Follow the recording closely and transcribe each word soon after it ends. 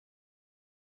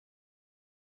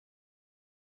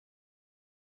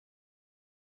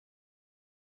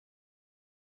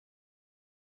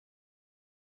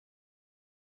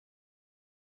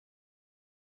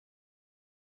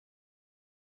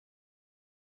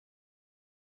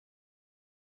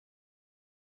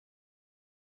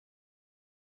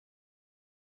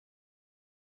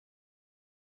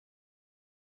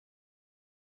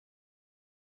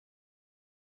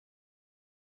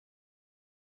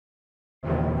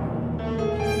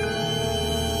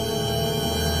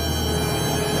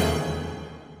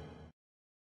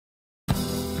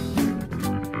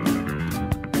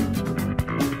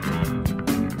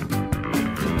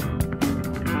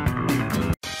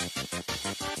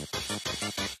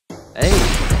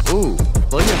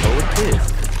blow your hoe a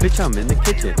kiss. Bitch, I'm in the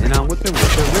kitchen, and I'm whipping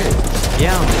with the wrist.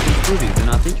 Yeah, I'm making smoothies, and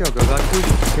I think your girl got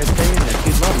cooties. She kept saying that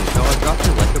she loved me, so I dropped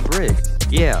her like a brick.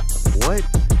 Yeah, what?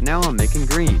 Now I'm making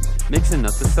green, mixing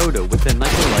up the soda with the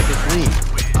nitro like it's lean.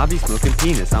 I be smoking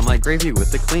penis, I'm like gravy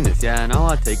with the cleanest. Yeah, and all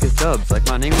I take is dubs, like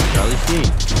my name was Charlie Sheen.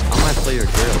 I might play your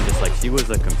girl just like she was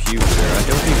a computer. I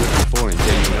don't be with the foreign,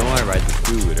 yeah, you know I ride the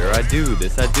scooter. I do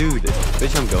this,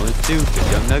 bitch, I'm going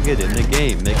stupid. Young Nugget in the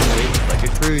game, making waves like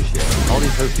a cruise ship. All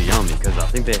these hoes be on me, cause I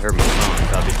think they heard my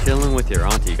songs. I be chilling with your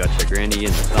auntie, got your granny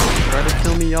in the thong. Try to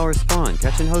kill me, I'll respond,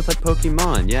 catching hoes like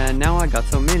Pokemon. Yeah, and now I got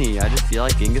so many, I just feel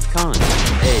like Genghis Khan.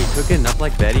 Ayy, cooking up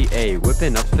like Betty, ayy,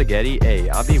 whipping up spaghetti, ayy.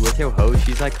 I'll be with your hoe,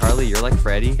 she's like Carly, you're like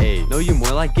Freddy, ayy. No, you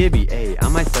more like Gibby, ayy. I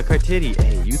might suck her titty,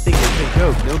 ayy. You think it's a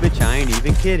joke? No, bitch, I ain't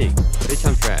even kidding. Bitch,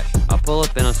 I'm trash. I pull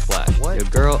up and I splash. What? Your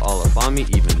girl all up on me,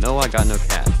 even though I got no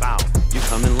cash. Bow. You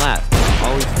coming last, but I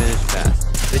always finish fast.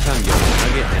 Bitch, I'm young,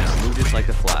 Nugget, and I move just like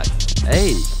a flash.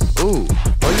 Ayy, ooh,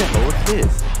 blow your hoe a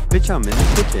kiss. Bitch, I'm in the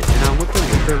kitchen, and I'm whipping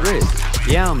with the wrist.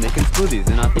 Yeah, I'm making smoothies,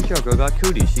 and I think your girl got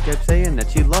cooties. She kept saying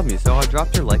that she loved me, so I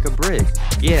dropped her like a brick.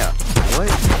 Yeah, what?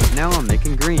 Now I'm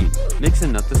making green,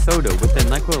 mixing up the soda with the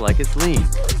NyQuil like it's lean.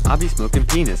 I be smoking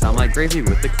penis, I'm like gravy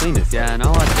with the cleanest. Yeah, and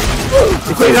all I take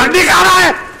is कोई रंडी खा रहा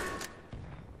है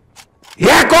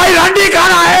ये कोई रंडी खा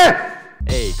रहा है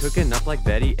Ayy, cooking up like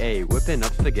Betty, ayy, whipping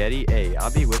up spaghetti, ayy.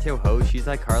 I'll be with your hoe, she's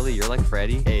like Carly, you're like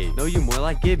Freddy, ayy. No, you more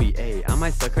like Gibby, ayy. I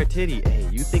might suck her titty,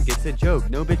 ayy. You think it's a joke?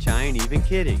 No, bitch, I ain't even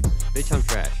kidding. Bitch, I'm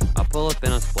trash. I pull up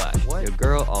and I splash. What? Your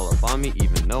girl all up on me,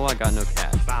 even though I got no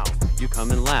cash. Bow. You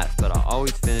coming last, but I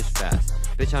always finish fast.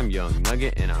 Bitch, I'm young,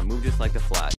 Nugget, and I move just like a flash.